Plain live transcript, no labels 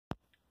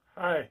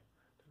Hi,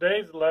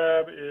 today's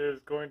lab is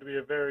going to be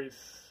a very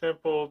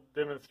simple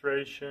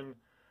demonstration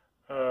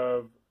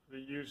of the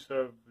use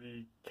of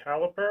the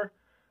caliper.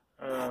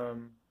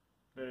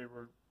 They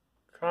were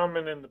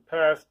common in the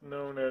past,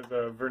 known as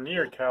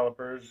vernier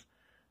calipers,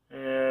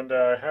 and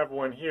I have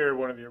one here,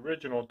 one of the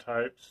original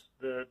types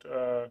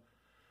that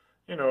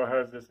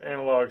has this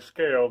analog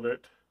scale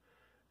that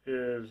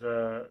is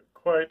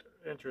quite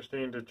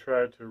interesting to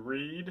try to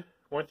read.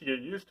 Once you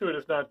get used to it,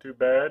 it's not too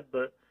bad,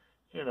 but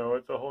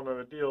it's a whole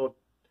nother deal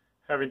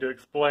having to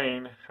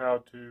explain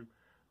how to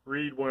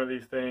read one of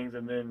these things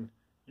and then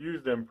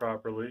use them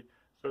properly.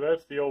 So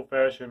that's the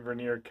old-fashioned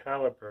vernier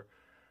caliper.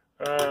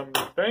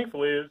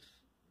 Thankfully, it's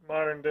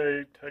modern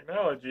day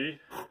technology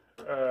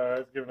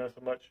has given us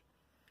a much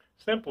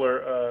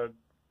simpler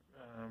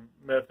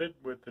method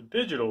with the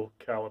digital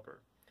caliper.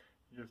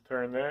 You just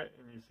turn that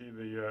and you see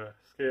the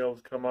scales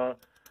come on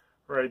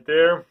right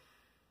there.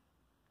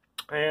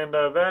 And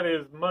that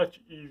is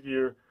much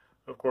easier,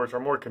 of course, or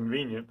more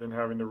convenient than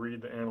having to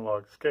read the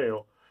analog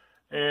scale.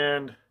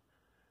 And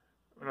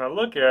when I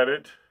look at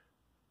it,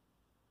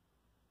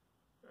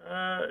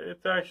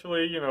 it's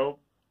actually, to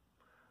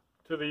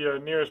the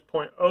nearest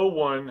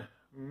 0.01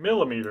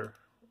 millimeter.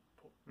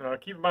 Now,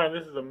 keep in mind,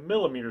 this is a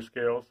millimeter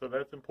scale, so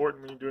that's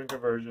important when you're doing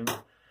conversions.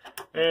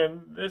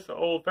 And this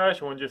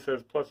old-fashioned one just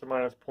says plus or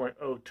minus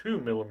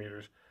 0.02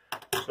 millimeters.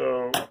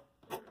 So,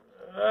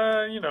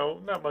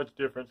 not much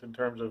difference in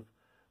terms of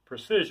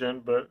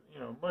precision, but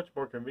much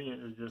more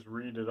convenient to just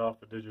read it off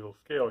the digital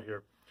scale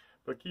here.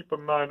 But keep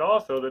in mind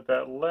also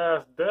that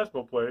last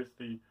decimal place,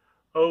 the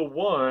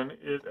 01,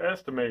 is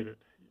estimated.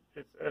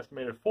 It's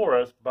estimated for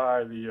us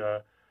by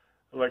the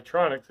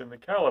electronics in the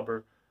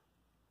caliper,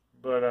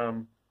 but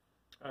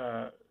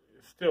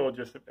it's still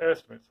just an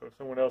estimate. So if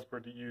someone else were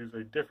to use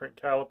a different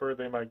caliper,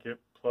 they might get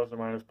plus or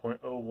minus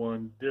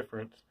 0.01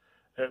 difference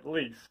at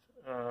least,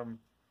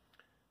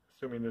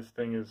 assuming this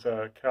thing is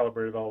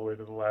calibrated all the way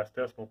to the last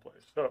decimal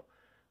place. So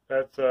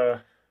that's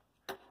the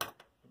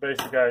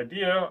basic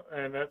idea,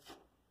 and that's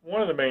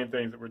one of the main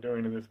things that we're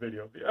doing in this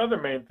video. The other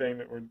main thing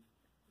that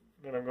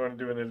I'm going to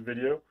do in this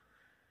video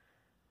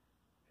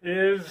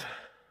is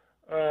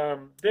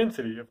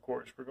density, of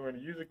course. We're going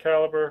to use a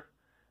caliper,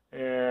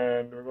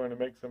 and we're going to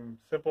make some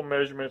simple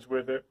measurements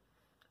with it,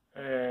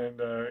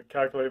 and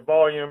calculate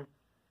volume,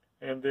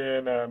 and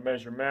then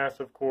measure mass,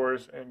 of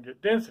course, and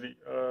get density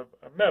of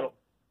a metal.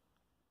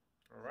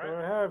 All right. So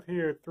I have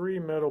here 3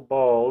 metal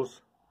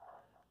balls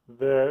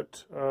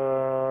that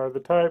are the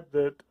type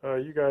that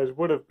you guys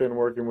would have been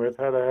working with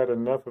had I had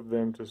enough of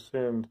them to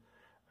send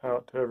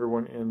out to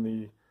everyone in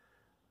the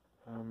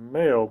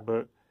mail,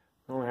 but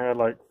I only had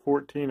like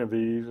 14 of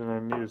these and I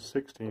needed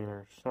 16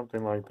 or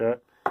something like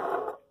that.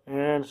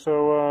 And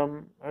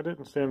so I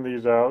didn't send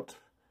these out.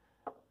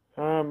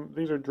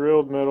 These are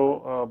drilled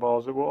metal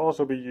balls that will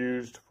also be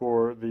used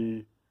for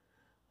the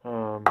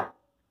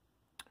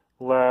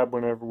lab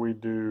whenever we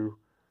do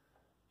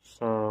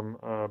some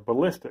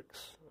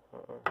ballistics,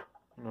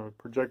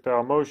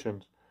 projectile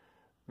motions.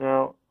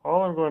 Now,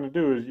 all I'm going to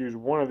do is use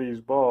one of these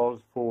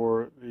balls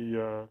for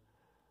the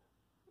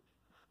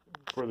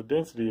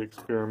density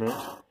experiment,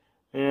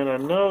 and I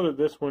know that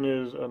this one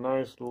is a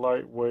nice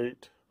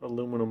lightweight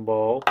aluminum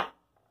ball,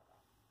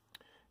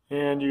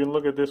 and you can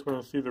look at this one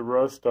and see the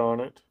rust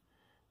on it,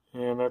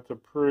 and that's a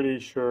pretty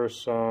sure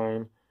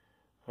sign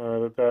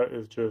that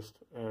is just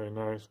a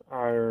nice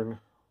iron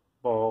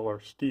ball, or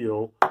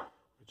steel,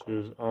 which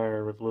is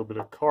iron with a little bit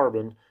of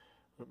carbon,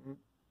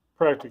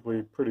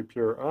 practically pretty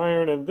pure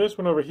iron. And this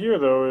one over here,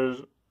 though,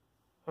 is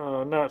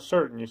not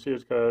certain. You see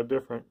it's got a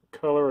different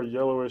color, a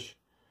yellowish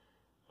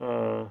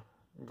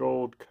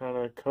gold kind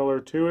of color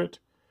to it,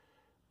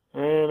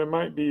 and it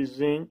might be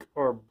zinc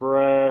or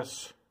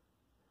brass.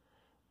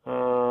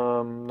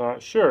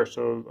 Not sure,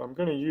 so I'm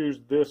going to use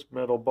this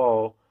metal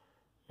ball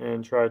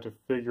and try to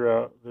figure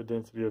out the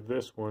density of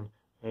this one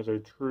as a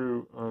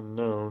true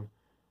unknown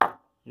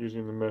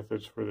using the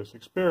methods for this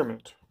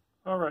experiment.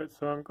 Alright,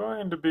 so I'm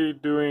going to be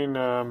doing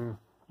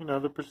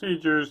the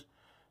procedures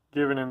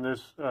given in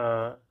this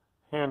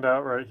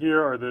handout right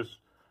here, or this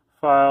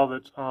file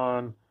that's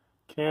on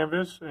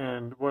Canvas.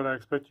 And what I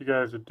expect you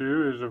guys to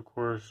do is, of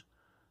course,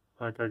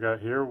 like I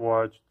got here,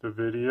 watch the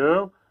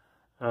video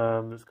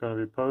that's going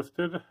to be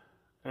posted,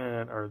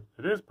 or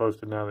it is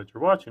posted now that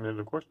you're watching it,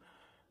 of course.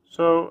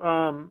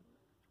 So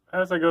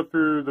as I go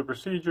through the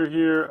procedure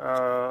here,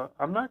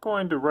 I'm not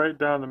going to write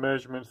down the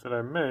measurements that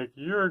I make.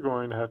 You're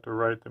going to have to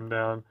write them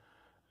down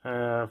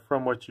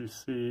from what you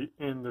see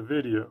in the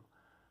video.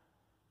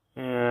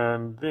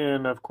 And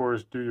then, of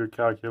course, do your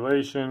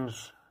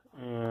calculations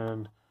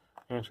and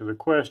answer the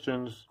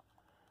questions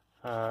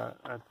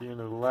at the end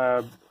of the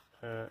lab,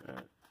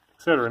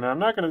 etc. Now, I'm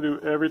not going to do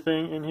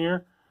everything in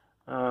here,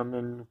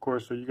 and of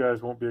course, so you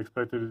guys won't be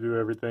expected to do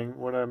everything.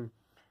 What I'm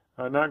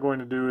not going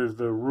to do is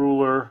the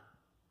ruler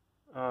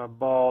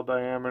ball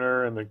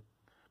diameter,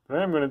 but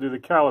I am going to do the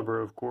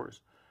caliper, of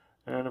course.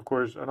 And of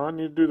course, I don't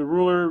need to do the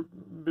ruler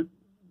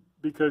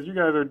because you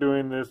guys are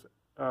doing this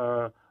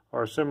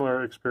or a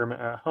similar experiment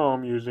at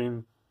home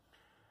using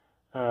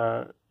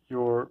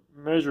your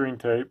measuring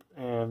tape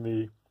and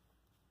the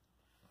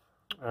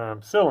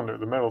cylinder,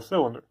 the metal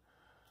cylinder.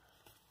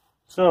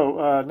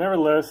 So,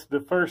 nevertheless, the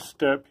first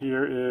step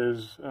here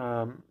is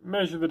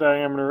measure the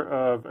diameter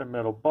of a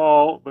metal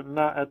ball, but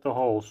not at the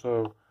hole.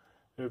 So,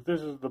 if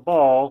this is the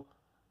ball,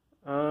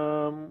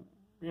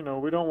 you know,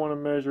 we don't want to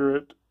measure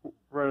it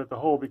right at the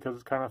hole because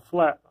it's kind of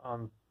flat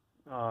on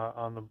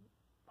the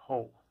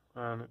hole,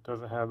 and it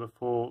doesn't have the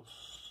full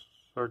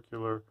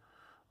circular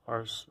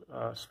or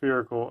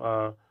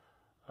spherical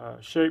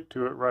shape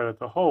to it right at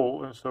the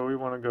hole, and so we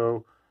want to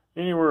go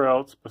anywhere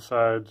else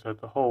besides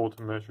at the hole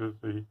to measure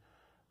the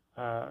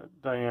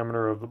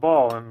diameter of the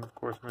ball. And of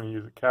course, I'm going to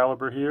use a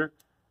caliper here.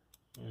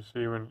 You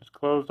see when it's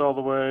closed all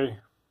the way,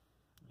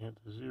 you hit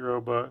the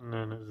 0 button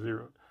and it's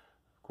zeroed.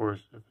 Of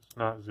course, if it's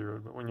not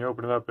zeroed, but when you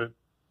open it up, and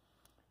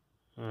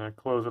I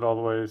close it all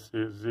the way, see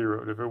it's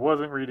zeroed. If it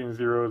wasn't reading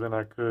 0, then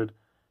I could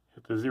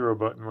hit the 0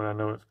 button when I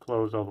know it's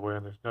closed all the way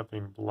and there's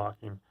nothing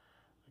blocking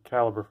the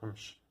caliper from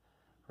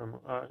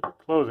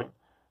closing.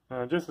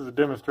 Now, just as a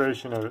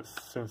demonstration of its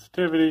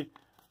sensitivity,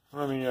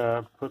 let me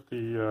put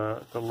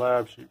the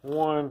lab sheet,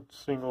 one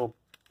single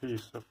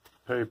piece of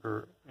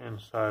paper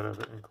inside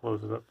of it, and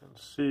close it up and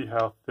see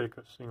how thick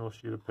a single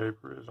sheet of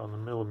paper is on the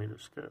millimeter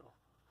scale.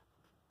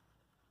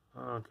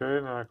 Okay,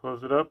 now I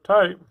close it up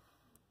tight.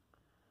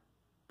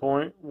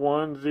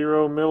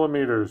 0.10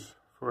 millimeters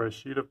for a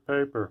sheet of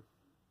paper.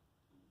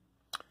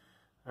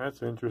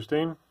 That's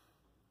interesting.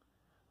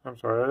 I'm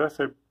sorry, I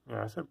said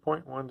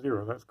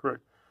 0.10. That's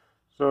correct.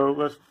 So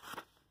let's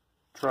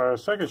try a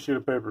second sheet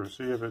of paper,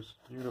 see if it's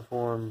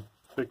uniform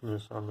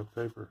thickness on the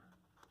paper.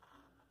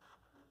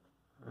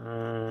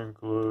 And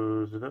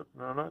close it up.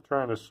 Now, I'm not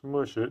trying to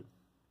smush it.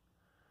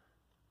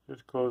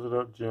 Just close it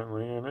up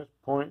gently, and it's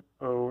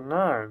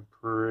 0.09.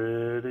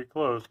 Pretty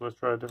close. Let's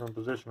try a different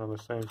position on the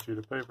same sheet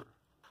of paper.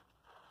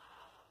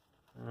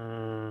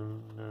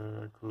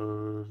 And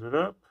close it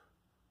up.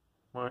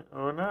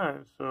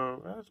 0.09.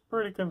 So that's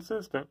pretty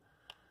consistent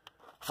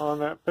on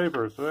that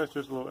paper. So that's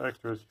just a little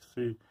extra. As you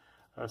see,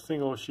 a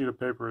single sheet of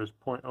paper is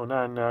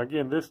 0.09. Now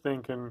again, this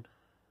thing can,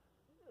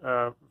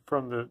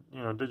 from the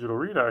digital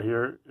readout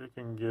here, it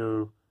can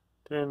go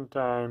 10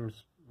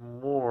 times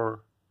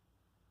more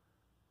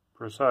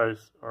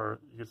precise, or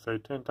you could say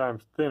 10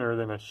 times thinner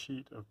than a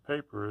sheet of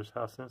paper is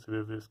how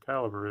sensitive this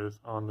caliper is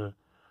on the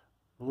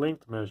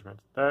length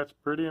measurements. That's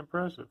pretty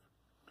impressive.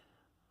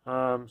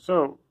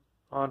 So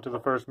on to the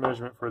first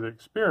measurement for the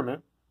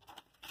experiment.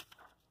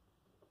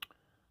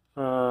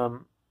 We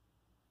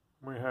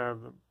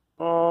have the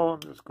ball.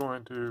 I'm just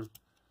going to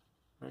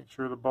make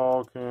sure the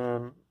ball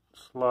can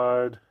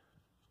slide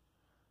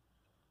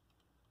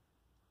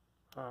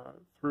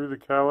through the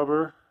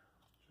caliper.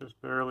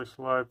 Just barely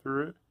slide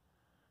through it.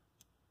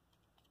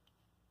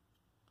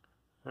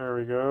 There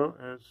we go.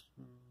 It's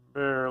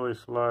barely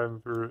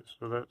sliding through it,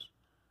 so that's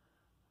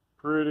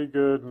pretty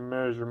good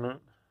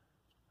measurement.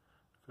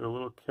 A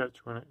little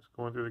catch when it's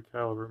going through the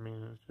caliper,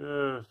 meaning it's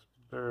just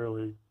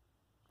barely.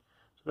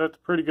 So that's a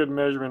pretty good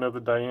measurement of the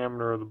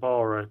diameter of the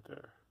ball right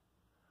there.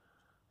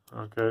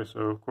 Okay, so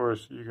of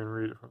course you can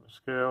read it from the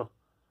scale.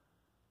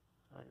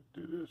 I can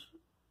do this.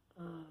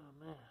 Oh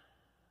man.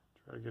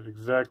 Try to get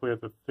exactly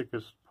at the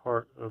thickest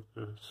part of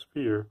the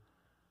sphere.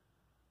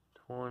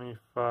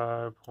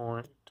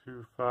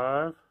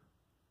 25.25.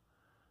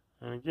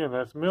 And again,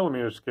 that's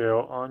millimeter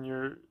scale. On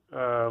your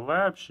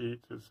lab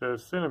sheets, it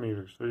says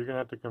centimeters. So you're going to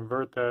have to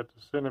convert that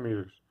to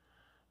centimeters.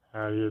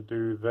 How do you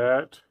do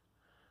that?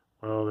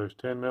 Well, there's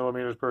 10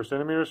 millimeters per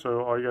centimeter,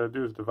 so all you got to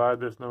do is divide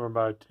this number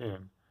by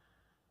 10.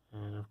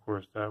 And of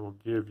course, that will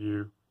give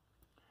you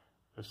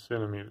the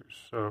centimeters.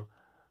 So,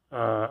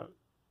 all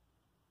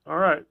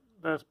right,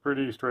 that's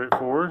pretty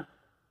straightforward.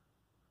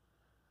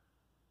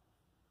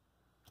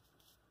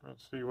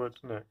 Let's see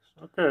what's next.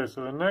 Okay,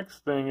 so the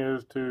next thing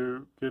is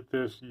to get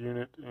this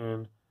unit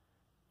in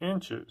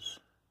inches,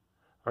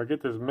 or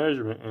get this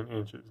measurement in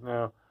inches.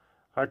 Now,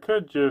 I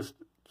could just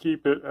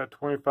keep it at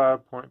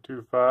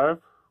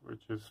 25.25,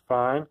 which is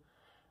fine,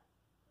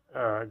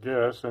 I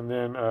guess, and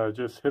then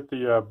just hit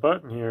the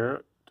button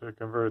here to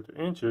convert it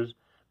to inches,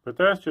 but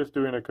that's just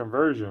doing a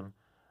conversion.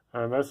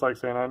 And that's like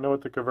saying, I know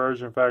what the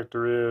conversion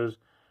factor is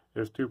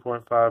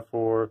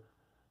 2.54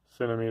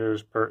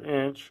 centimeters per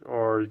inch,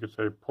 or you could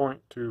say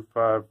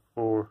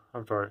 0.254,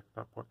 I'm sorry,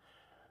 not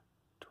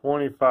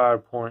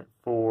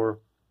 25.4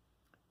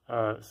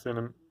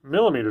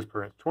 millimeters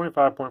per inch,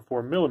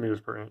 25.4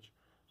 millimeters per inch.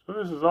 So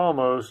this is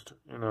almost,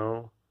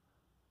 an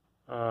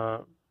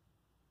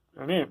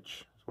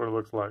inch is what it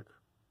looks like.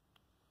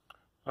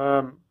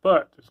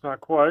 But it's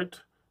not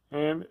quite,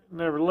 and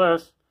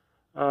nevertheless,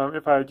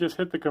 if I just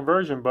hit the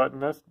conversion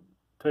button, that's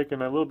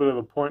taking a little bit of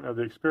the point of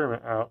the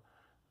experiment out.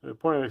 The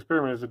point of the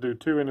experiment is to do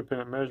two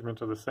independent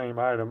measurements of the same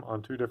item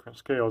on two different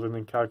scales and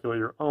then calculate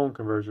your own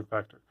conversion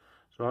factor.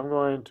 So I'm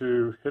going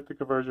to hit the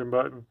conversion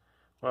button.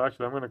 Well,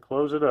 actually, I'm going to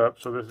close it up,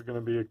 so this is going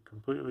to be a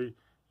completely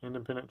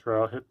independent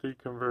trial. Hit the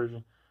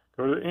conversion,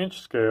 go to the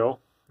inch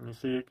scale, and you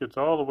see it gets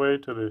all the way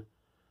to the,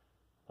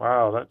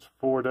 wow, that's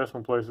 4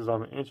 decimal places on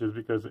the inches,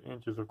 because the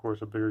inch is, of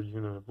course, a bigger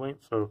unit of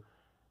length. So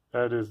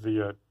That is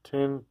the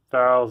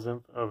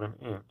 10,000th of an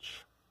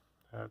inch.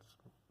 That's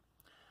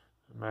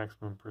the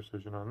maximum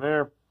precision on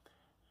there.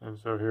 And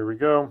so here we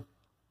go.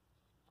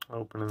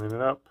 Opening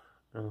it up.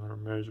 I'm going to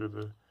measure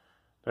the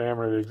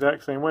diameter the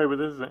exact same way, but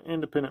this is an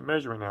independent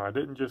measurement now. I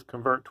didn't just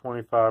convert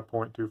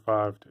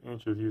 25.25 to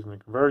inches using the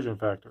conversion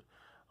factor.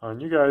 On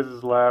you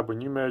guys' lab,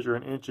 when you measure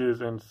in inches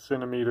and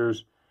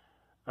centimeters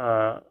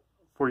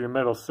for your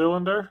metal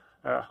cylinder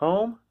at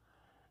home,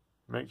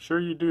 make sure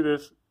you do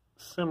this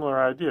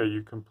similar idea.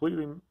 You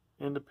completely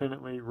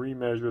independently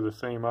remeasure the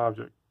same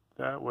object.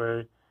 That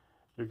way,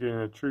 you're getting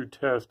a true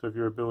test of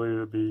your ability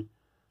to be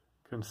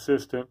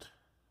consistent,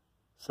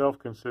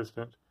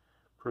 self-consistent,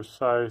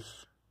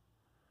 precise,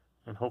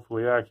 and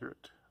hopefully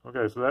accurate.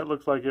 Okay, so that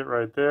looks like it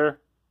right there.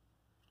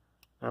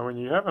 Now when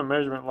you have a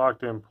measurement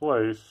locked in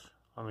place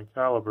on the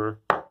caliper,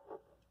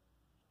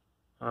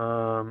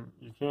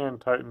 you can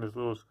tighten this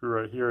little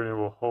screw right here and it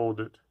will hold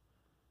it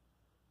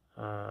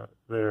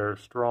there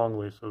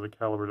strongly so the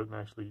caliper doesn't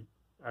actually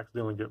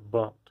accidentally get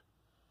bumped.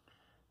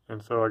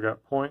 And so I got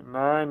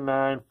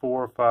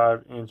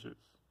 0.9945 inches.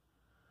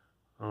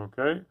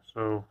 Okay,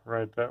 so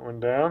write that one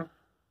down.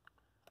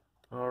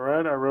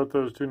 Alright, I wrote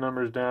those two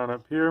numbers down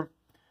up here.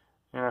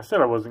 And I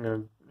said I wasn't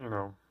going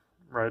to,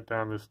 write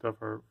down this stuff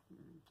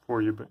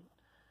for you, but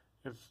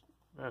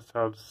that's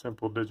how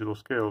simple digital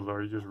scales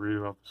are. You just read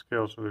it off the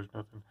scale, so there's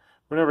nothing.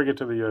 Whenever you get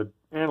to the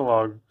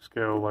analog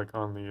scale, like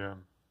on the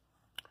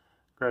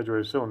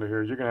graduated cylinder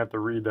here, you're going to have to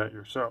read that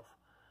yourself.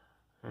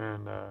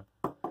 And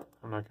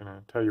I'm not going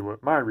to tell you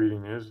what my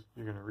reading is.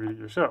 You're going to read it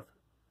yourself.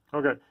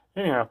 Okay,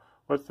 anyhow,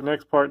 what's the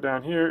next part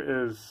down here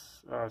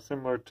is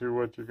similar to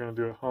what you're going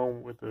to do at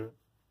home with the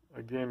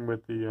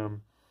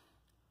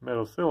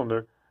metal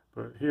cylinder,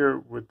 but here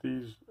with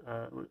these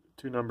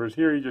two numbers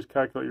here, you just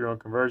calculate your own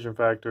conversion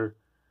factor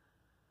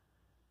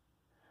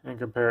and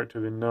compare it to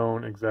the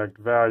known exact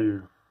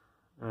value.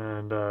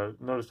 And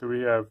notice that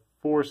we have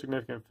 4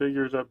 significant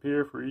figures up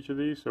here for each of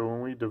these, so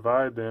when we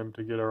divide them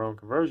to get our own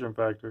conversion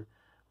factor,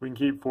 we can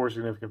keep 4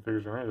 significant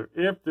figures on either.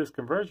 If this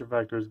conversion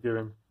factor is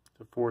given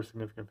to 4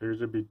 significant figures,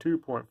 it'd be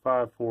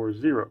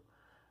 2.540.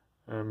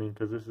 I mean,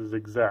 because this is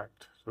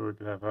exact, so we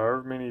could have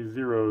however many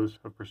zeros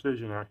of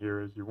precision out here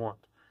as you want.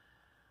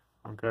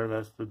 Okay,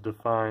 that's the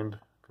defined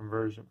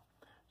conversion.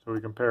 So we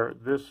compare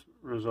this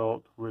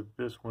result with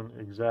this one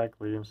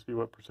exactly and see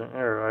what percent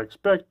error. I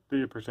expect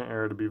the percent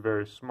error to be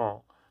very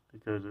small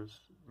because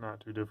it's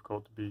not too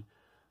difficult to be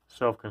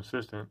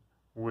self-consistent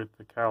with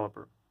the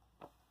caliper.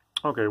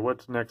 Okay,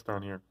 what's next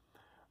on here?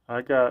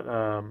 I got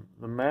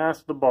the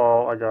mass of the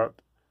ball. I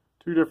got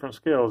 2 different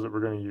scales that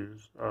we're going to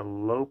use. A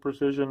low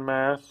precision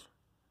mass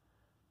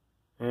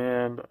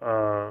and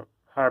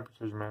high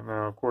precision mass.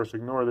 Now, of course,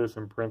 ignore this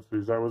in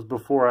parentheses. That was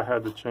before I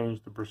had to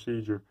change the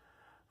procedure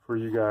for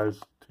you guys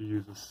to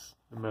use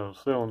the metal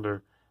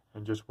cylinder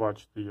and just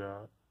watch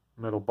the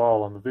metal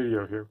ball on the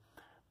video here.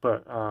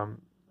 But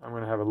I'm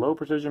going to have a low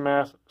precision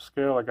mass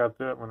scale. I got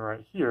that one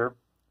right here.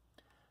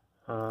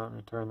 Let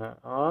me turn that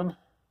on.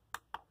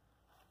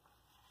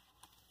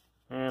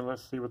 And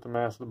let's see what the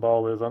mass of the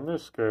ball is on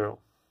this scale.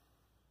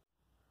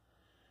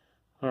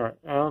 Alright,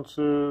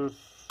 ounces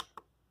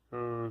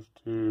goes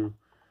to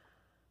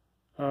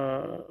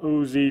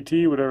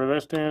OZT, whatever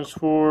that stands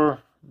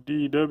for,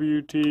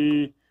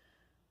 DWT,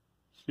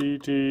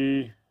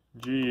 CT,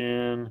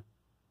 GN,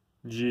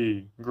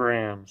 G,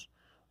 grams.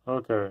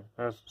 Okay,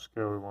 that's the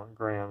scale we want,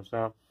 grams.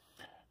 Now,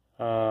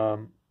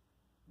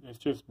 it's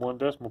just 1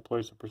 decimal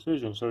place of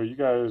precision, so you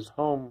guys'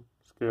 home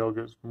scale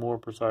gets more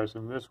precise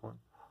than this one.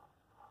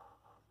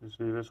 You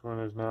see this one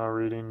is now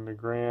reading the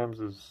grams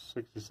is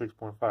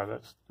 66.5.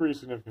 That's 3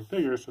 significant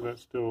figures, so that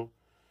still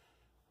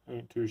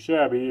ain't too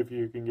shabby if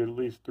you can get at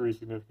least 3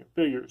 significant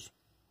figures.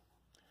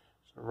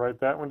 So write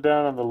that one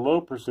down on the low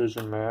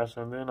precision mass,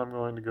 and then I'm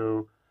going to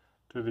go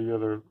to the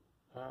other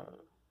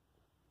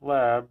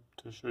lab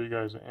to show you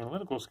guys the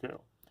analytical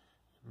scale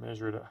and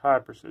measure it at high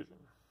precision.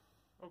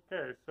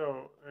 Okay,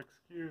 so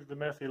excuse the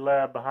messy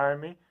lab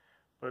behind me,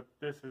 but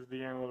this is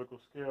the analytical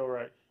scale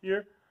right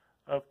here.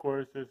 Of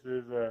course, this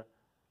is a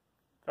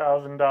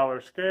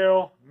 $1,000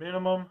 scale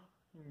minimum.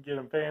 You can get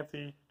them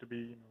fancy to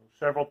be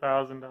several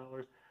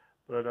 $1,000s,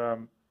 but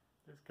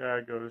this guy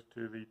goes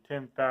to the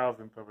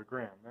 10,000th of a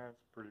gram. That's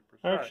pretty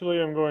precise.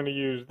 Actually, I'm going to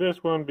use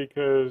this one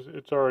because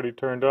it's already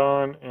turned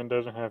on and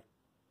doesn't have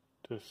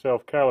to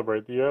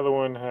self-calibrate. The other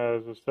one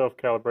has a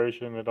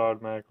self-calibration that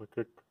automatically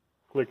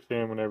clicks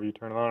in whenever you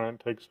turn it on, and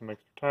it takes some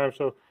extra time,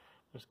 so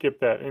let's skip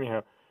that.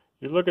 Anyhow,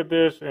 you look at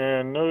this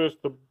and notice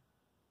the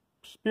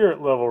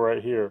spirit level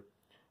right here.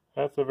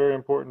 That's a very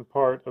important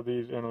part of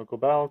these analytical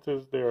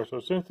balances. They are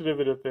so sensitive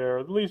that if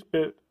they're the least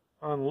bit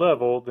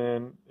unlevel,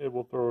 then it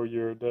will throw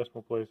your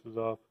decimal places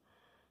off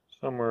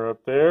somewhere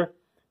up there.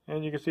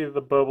 And you can see that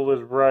the bubble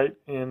is right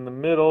in the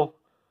middle,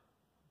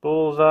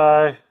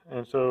 bullseye,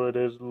 and so it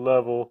is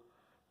level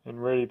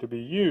and ready to be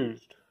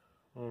used.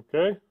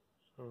 Okay,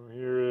 so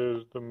here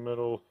is the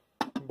metal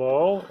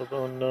ball of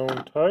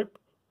unknown type.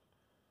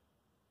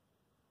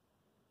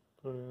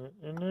 Putting it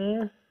in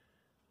there.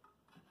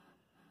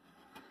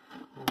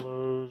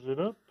 Close it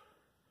up.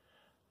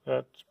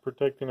 That's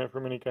protecting it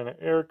from any kind of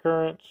air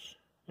currents.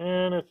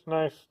 And it's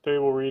nice,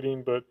 stable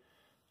reading, but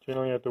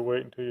generally you have to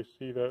wait until you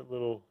see that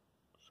little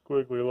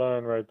squiggly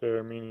line right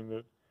there, meaning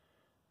that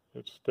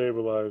it's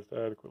stabilized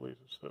adequately.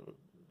 So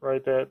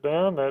write that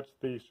down. That's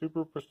the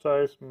super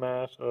precise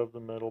mass of the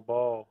metal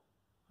ball.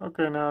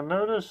 Okay, now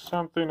notice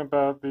something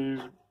about these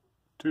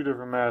two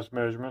different mass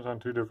measurements on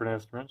two different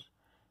instruments.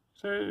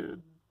 Say,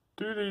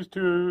 do these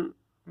two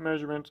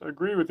measurements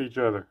agree with each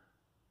other?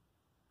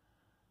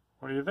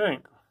 What do you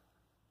think?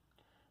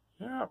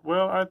 Yeah,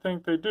 well, I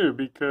think they do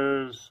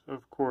because,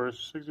 of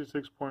course,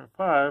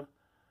 66.5,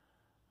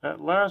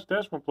 that last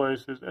decimal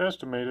place is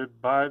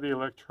estimated by the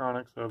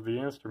electronics of the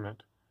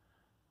instrument.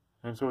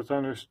 And so it's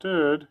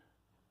understood,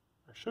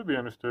 or should be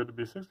understood, to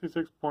be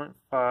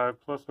 66.5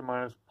 plus or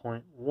minus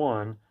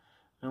 0.1,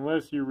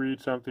 unless you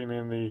read something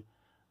in the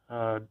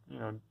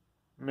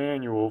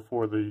manual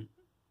for the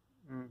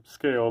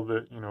scale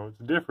that,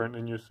 it's different,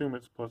 and you assume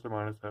it's plus or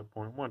minus that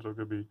 0.1, so it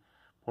could be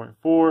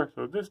 0.4.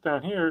 So this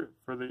down here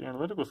for the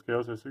analytical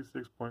scale says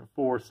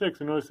 66.46,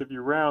 and notice if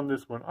you round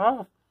this one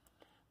off,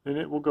 then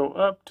it will go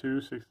up to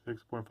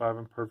 66.5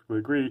 and perfectly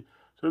agree.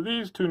 So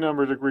these two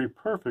numbers agree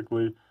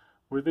perfectly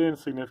within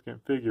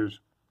significant figures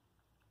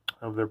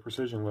of their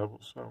precision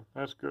levels, so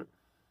that's good.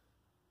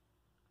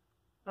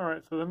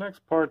 Alright, so the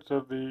next parts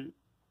of the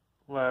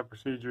lab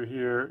procedure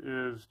here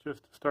is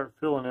just to start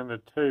filling in the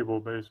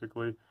table,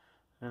 basically,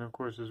 and of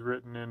course is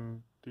written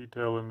in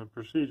detail in the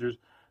procedures.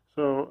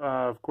 So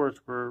of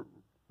course we're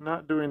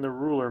not doing the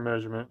ruler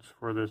measurements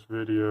for this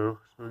video,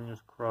 so we can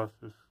just cross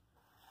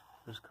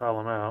this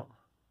column out.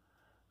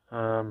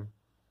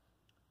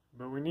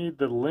 But we need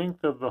the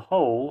length of the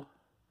hole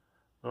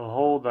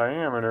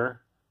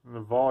diameter, and the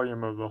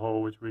volume of the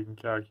hole, which we can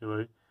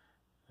calculate,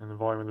 and the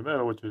volume of the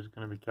metal, which is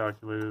going to be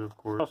calculated, of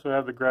course. We also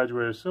have the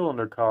graduated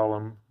cylinder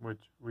column, which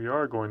we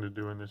are going to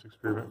do in this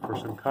experiment for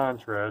some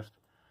contrast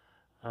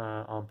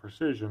on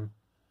precision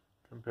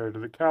compared to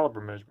the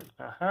caliper measurements.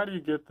 Now, how do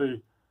you get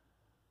the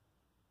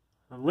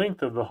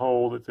length of the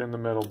hole that's in the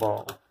metal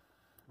ball?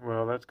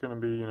 Well, that's going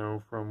to be,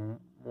 from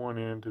one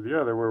end to the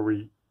other, where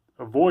we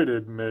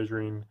avoided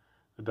measuring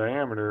the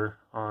diameter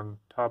on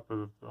top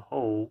of the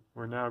hole.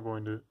 We're now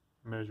going to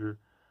measure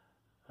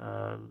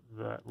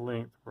that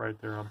length right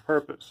there on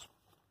purpose.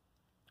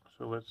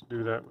 So let's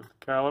do that with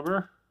the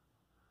caliper.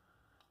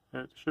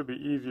 It should be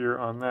easier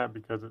on that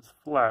because it's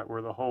flat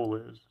where the hole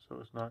is, so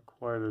it's not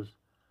quite as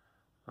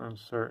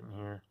uncertain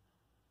here.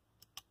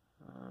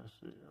 Let's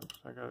see, oops,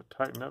 I got to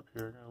tighten up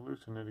here. I got to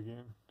loosen it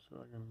again so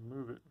I can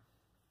move it.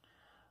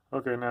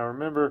 Okay, now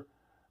remember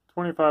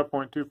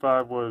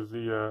 25.25 was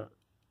the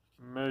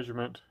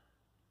measurement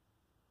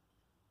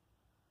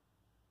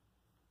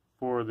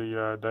for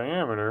the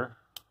diameter.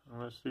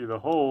 And let's see the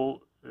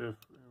hole, if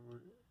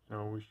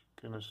we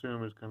can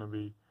assume it's going to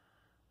be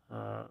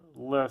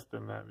less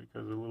than that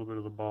because a little bit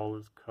of the ball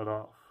is cut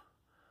off.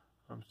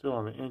 I'm still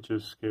on the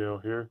inches scale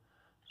here,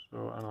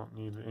 so I don't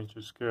need the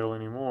inches scale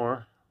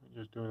anymore. I'm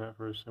just doing that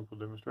for a simple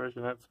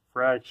demonstration. That's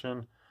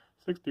fraction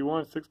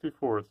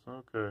 61/64.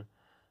 Okay,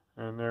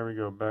 and there we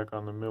go, back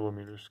on the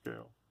millimeter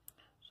scale.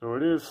 So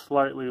it is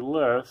slightly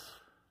less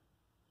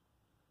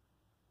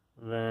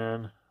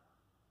than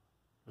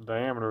the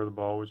diameter of the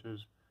ball, which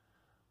is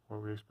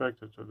what we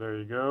expected. So there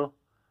you go.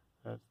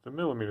 That's the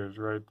millimeters.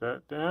 Write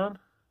that down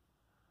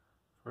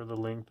for the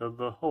length of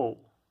the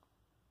hole.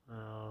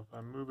 Now, if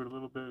I move it a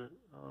little bit,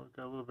 it's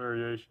got a little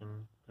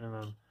variation.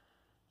 And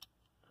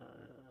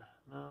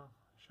no,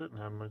 it shouldn't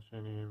have much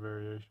any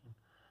variation.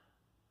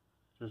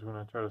 Just when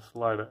I try to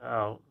slide it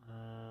out,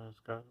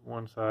 it's got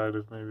one side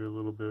is maybe a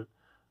little bit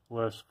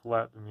less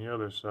flat than the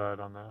other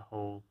side on that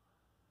hole.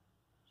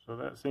 So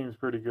that seems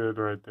pretty good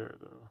right there,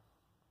 though.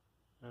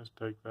 Let's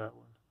take that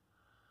one.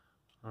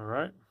 All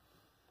right.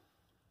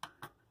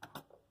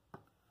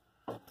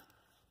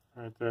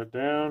 Write that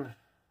down.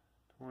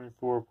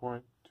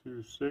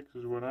 24.26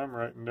 is what I'm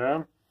writing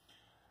down.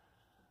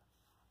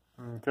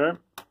 Okay.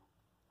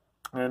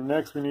 And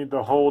next we need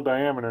the hole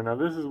diameter. Now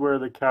this is where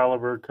the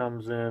caliper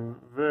comes in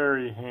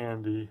very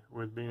handy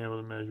with being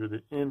able to measure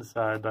the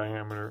inside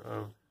diameter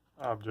of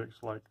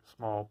objects like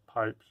small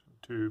pipes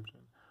and tubes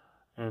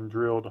and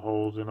drilled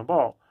holes in a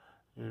ball.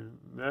 And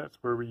that's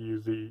where we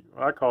use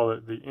I call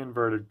it the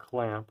inverted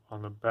clamp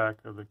on the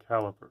back of the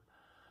caliper.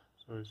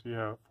 So you see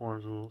how it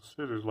forms little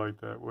scissors like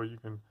that, where you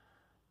can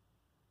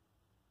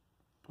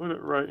put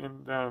it right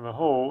down in the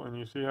hole, and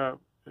you see how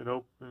it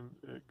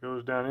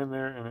goes down in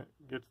there, and it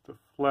gets the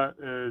flat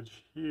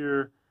edge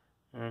here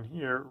and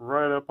here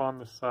right up on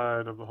the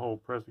side of the hole,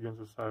 pressed against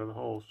the side of the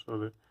hole, so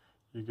that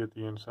you get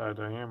the inside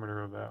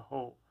diameter of that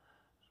hole.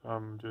 So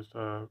I'm just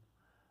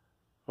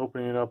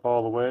opening it up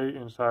all the way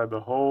inside the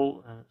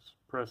hole, and it's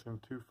pressing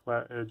two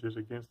flat edges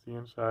against the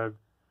inside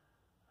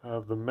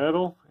of the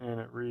metal, and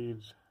it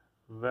reads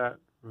that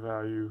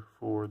value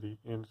for the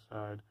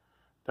inside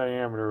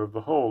diameter of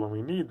the hole, and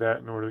we need that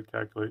in order to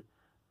calculate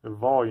the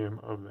volume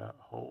of that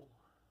hole.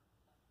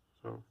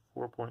 So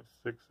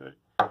 4.68.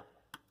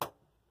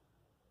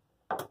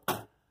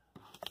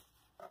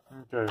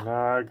 Okay,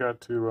 now I got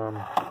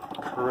to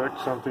correct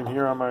something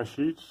here on my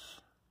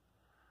sheets.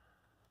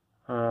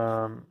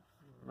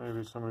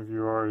 Maybe some of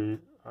you already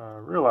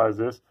realize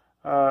this.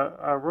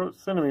 I wrote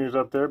centimeters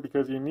up there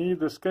because you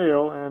need the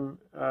scale, and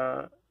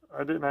I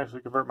didn't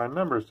actually convert my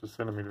numbers to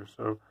centimeters.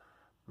 So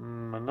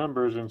my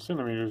numbers in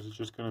centimeters is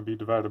just going to be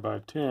divided by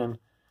 10,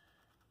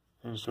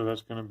 and so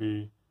that's going to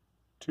be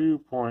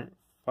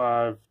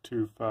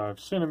 2.525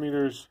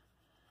 centimeters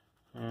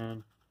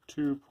and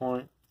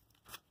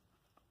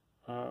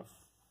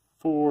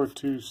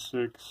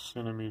 2.426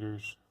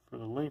 centimeters for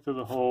the length of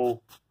the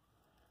hole,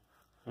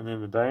 and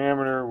then the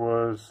diameter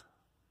was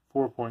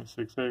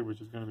 4.68,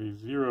 which is going to be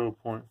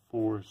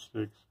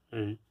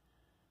 0.468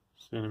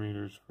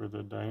 centimeters for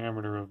the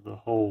diameter of the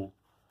hole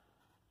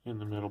in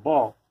the middle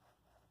ball.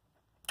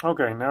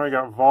 Okay, now we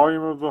got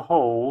volume of the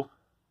hole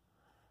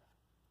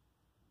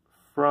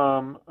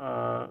from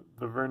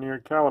the vernier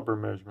caliper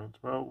measurements.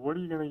 Well, what are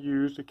you going to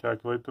use to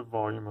calculate the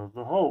volume of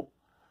the hole?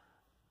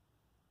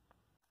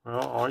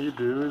 Well, all you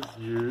do is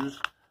use,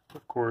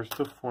 of course,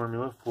 the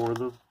formula for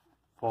the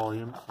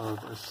volume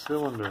of a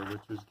cylinder,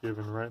 which is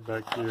given right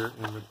back here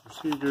in the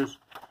procedures,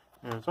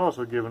 and it's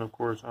also given, of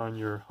course, on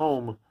your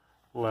home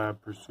lab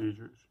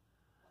procedures.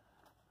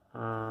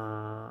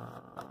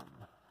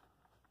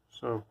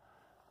 So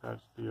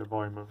that's the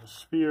volume of a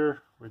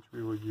sphere, which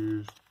we will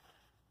use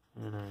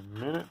in a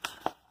minute,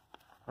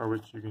 or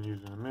which you can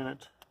use in a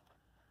minute.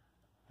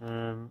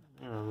 And,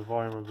 you know, the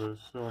volume of the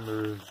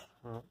cylinder is,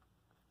 well,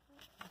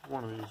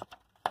 one of these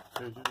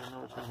pages. I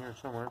know it's in here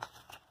somewhere.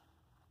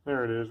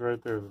 There it is, right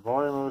there, the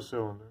volume of a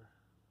cylinder.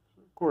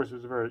 So of course,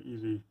 it's a very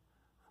easy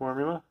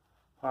formula,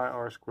 pi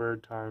r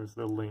squared times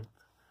the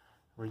length.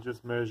 We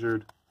just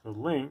measured the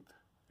length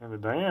and the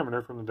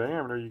diameter. From the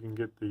diameter, you can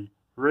get the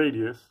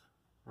radius,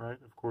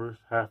 right? Of course,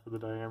 half of the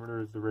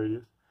diameter is the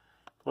radius.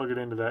 Plug it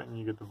into that, and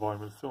you get the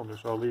volume of the cylinder.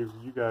 So I'll leave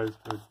you guys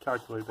to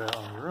calculate that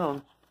on your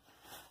own.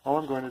 All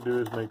I'm going to do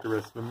is make the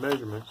rest of the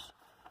measurements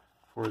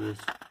for this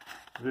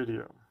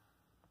video.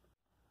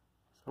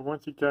 So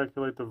once you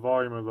calculate the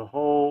volume of the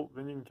hole,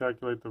 then you can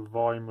calculate the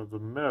volume of the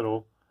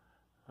metal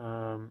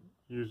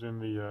using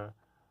the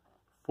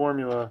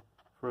formula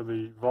for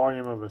the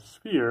volume of a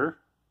sphere,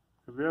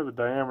 because we have the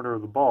diameter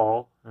of the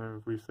ball, and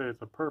if we say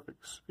it's a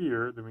perfect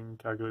sphere, then we can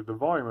calculate the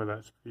volume of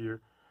that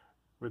sphere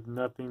with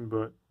nothing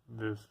but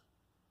this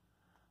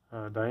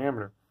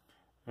diameter.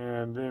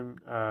 And then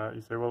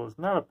you say, well, it's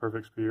not a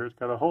perfect sphere, it's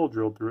got a hole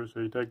drilled through it, so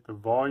you take the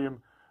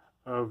volume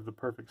of the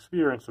perfect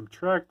sphere and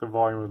subtract the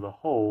volume of the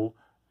hole,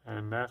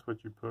 and that's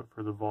what you put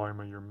for the volume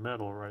of your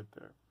metal right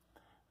there.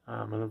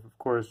 And of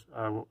course,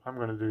 what I'm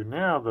going to do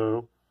now,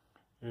 though,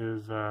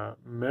 is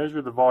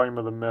measure the volume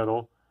of the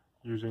metal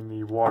using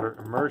the water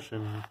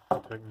immersion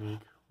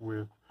technique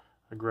with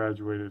a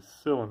graduated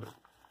cylinder.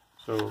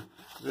 So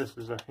this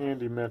is a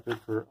handy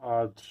method for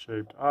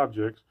odd-shaped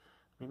objects.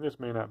 I mean, this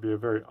may not be a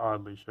very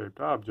oddly shaped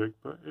object,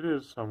 but it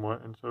is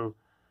somewhat, and so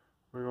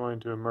we're going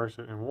to immerse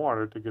it in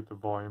water to get the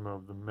volume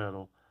of the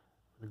metal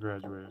with a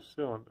graduated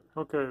cylinder.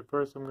 Okay,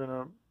 first I'm going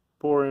to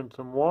pour in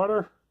some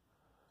water,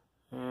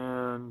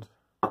 and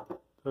it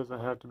doesn't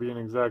have to be an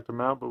exact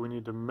amount, but we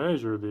need to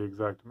measure the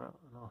exact amount.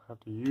 And I'll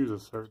have to use a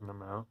certain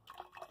amount.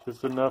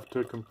 Just enough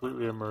to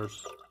completely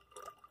immerse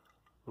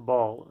the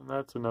ball, and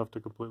that's enough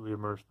to completely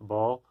immerse the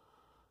ball.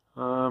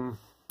 So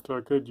I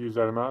could use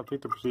that amount. I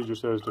think the procedure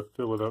says to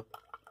fill it up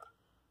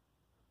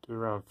to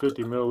around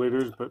 50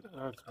 milliliters, but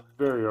that's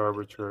very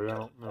arbitrary. I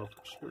don't know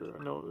for sure.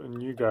 I know in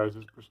you guys'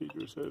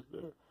 procedure says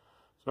there.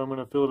 So I'm going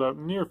to fill it up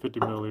near 50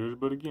 milliliters,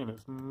 but again,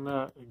 it's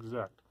not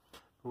exact.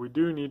 But we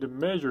do need to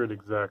measure it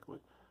exactly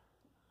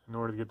in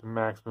order to get the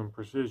maximum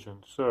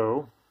precision.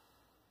 So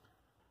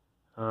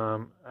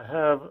I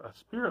have a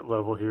spirit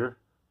level here,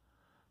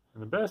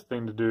 and the best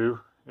thing to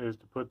do is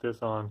to put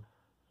this on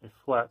a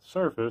flat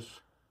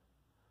surface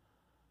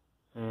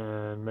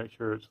and make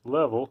sure it's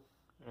level,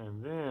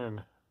 and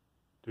then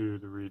do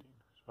the reading.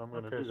 So I'm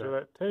going to do that. So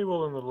that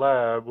table in the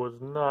lab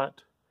was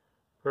not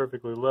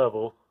perfectly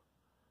level,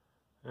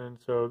 and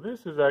so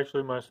this is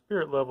actually my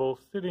spirit level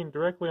sitting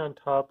directly on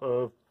top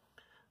of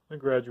the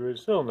graduated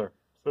cylinder.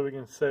 So we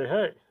can say,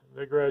 hey,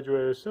 the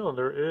graduated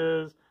cylinder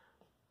is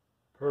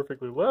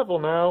perfectly level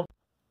now.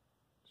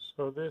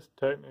 So this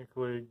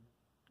technically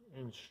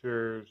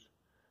ensures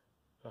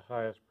the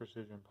highest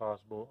precision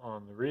possible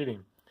on the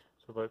reading.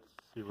 So let's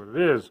see what it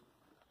is.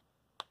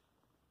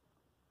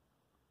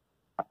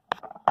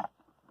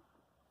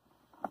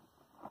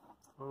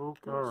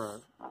 Focus. All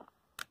right.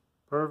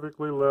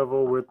 Perfectly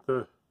level with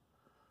the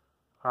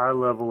eye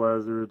level,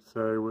 as you would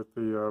say, with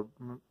the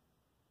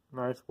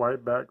nice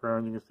white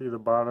background. You can see the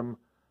bottom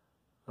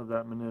of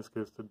that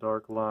meniscus, the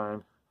dark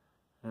line,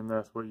 and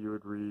that's what you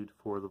would read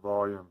for the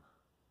volume.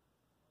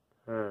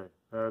 Okay,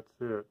 that's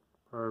it.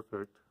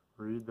 Perfect.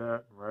 Read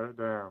that and write it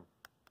down.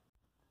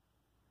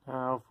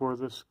 Now for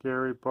the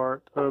scary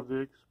part of the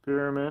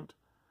experiment.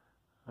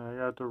 I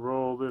got to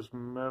roll this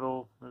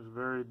metal, this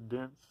very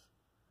dense,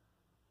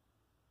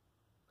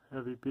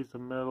 heavy piece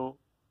of metal,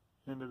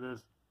 into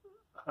this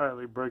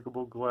highly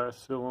breakable glass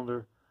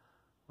cylinder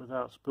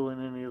without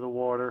spilling any of the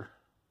water.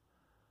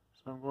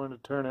 So I'm going to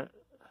turn it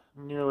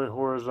nearly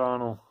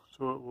horizontal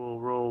so it will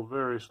roll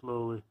very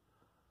slowly.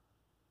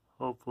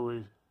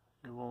 Hopefully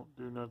it won't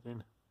do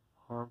nothing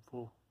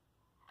harmful.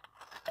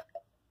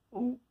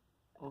 Oh,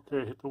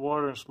 okay, hit the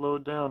water and slow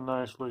it down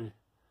nicely.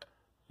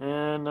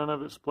 And none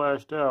of it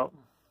splashed out.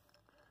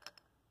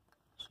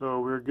 So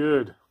we're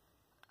good.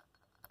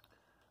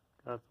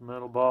 Got the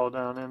metal ball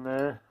down in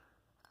there.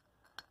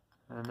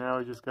 And now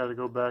we just got to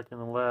go back in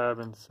the lab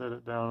and set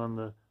it down on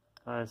the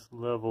nice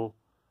level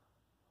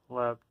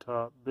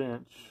laptop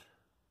bench.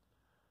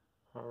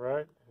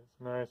 Alright, it's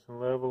nice and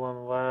level on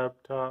the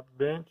laptop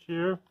bench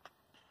here.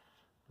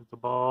 Put the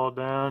ball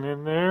down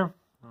in there.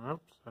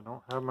 Oops, I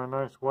don't have my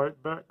nice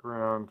white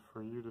background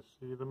for you to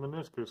see the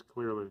meniscus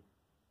clearly.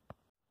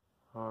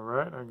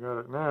 Alright, I got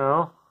it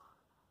now.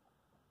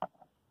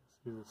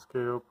 See the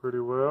scale pretty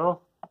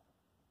well.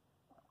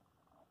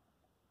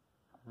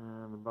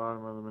 And the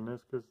bottom of the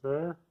meniscus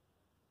there.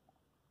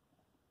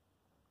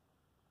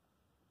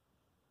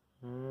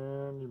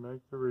 And you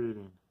make the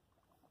reading.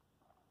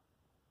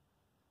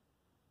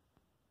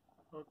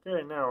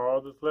 Okay, now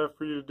all that's left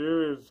for you to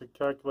do is to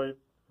calculate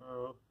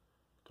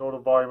total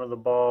volume of the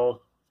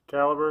ball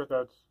caliber.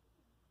 That's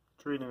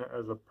treating it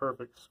as a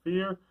perfect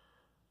sphere,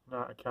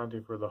 not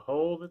accounting for the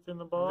hole that's in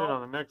the ball. And then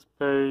on the next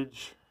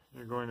page,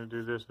 you're going to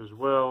do this as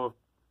well.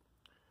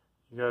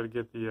 You got to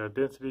get the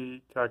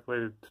density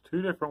calculated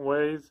two different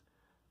ways,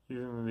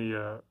 using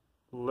the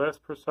less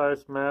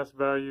precise mass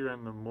value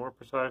and the more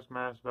precise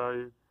mass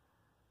value.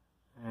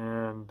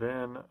 And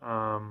then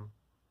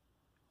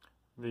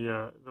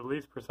the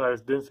least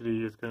precise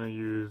density is going to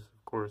use,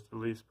 of course, the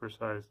least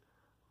precise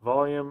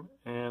volume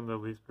and the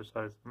least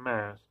precise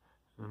mass.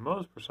 And the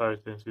most precise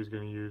density is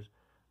going to use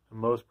the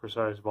most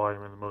precise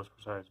volume and the most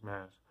precise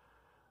mass.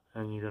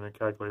 And you're going to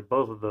calculate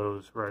both of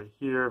those right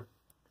here.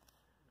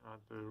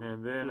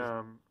 And then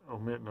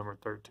omit number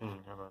 13.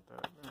 How about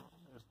that? No,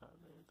 that's not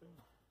anything.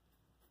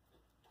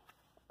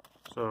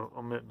 So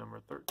omit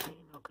number 13.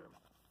 Okay.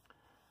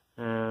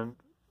 And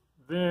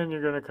then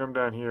you're going to come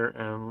down here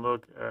and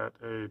look at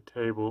a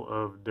table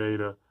of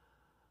data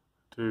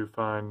to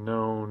find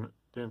known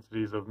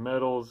densities of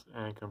metals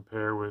and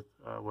compare with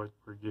what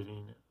you're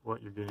getting.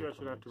 You guys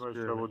shouldn't have too much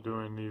trouble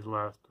doing these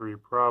last three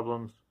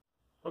problems.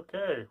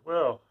 Okay,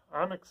 well,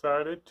 I'm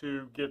excited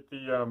to get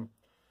the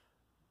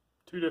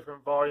two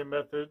different volume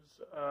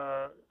methods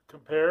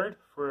compared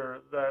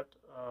for that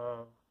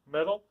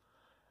metal,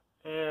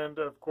 and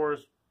of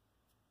course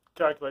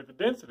calculate the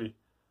density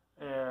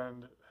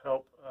and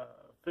help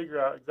figure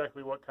out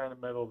exactly what kind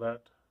of metal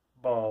that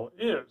ball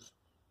is.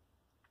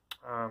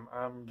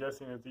 I'm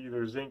guessing it's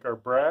either zinc or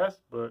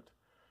brass, but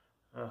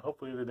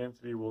hopefully the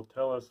density will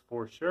tell us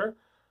for sure.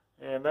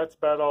 And that's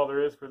about all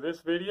there is for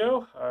this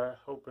video. I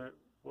hope it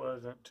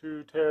wasn't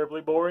too terribly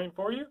boring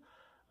for you.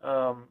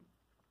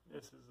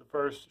 This is the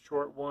first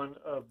short one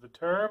of the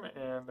term,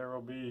 and there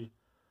will be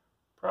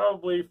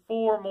probably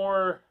 4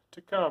 more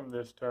to come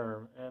this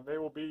term, and they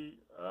will be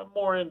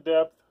more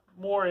in-depth,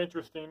 more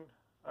interesting,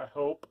 I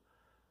hope,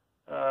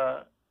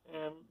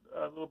 and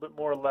a little bit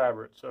more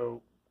elaborate.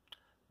 So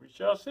we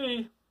shall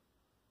see.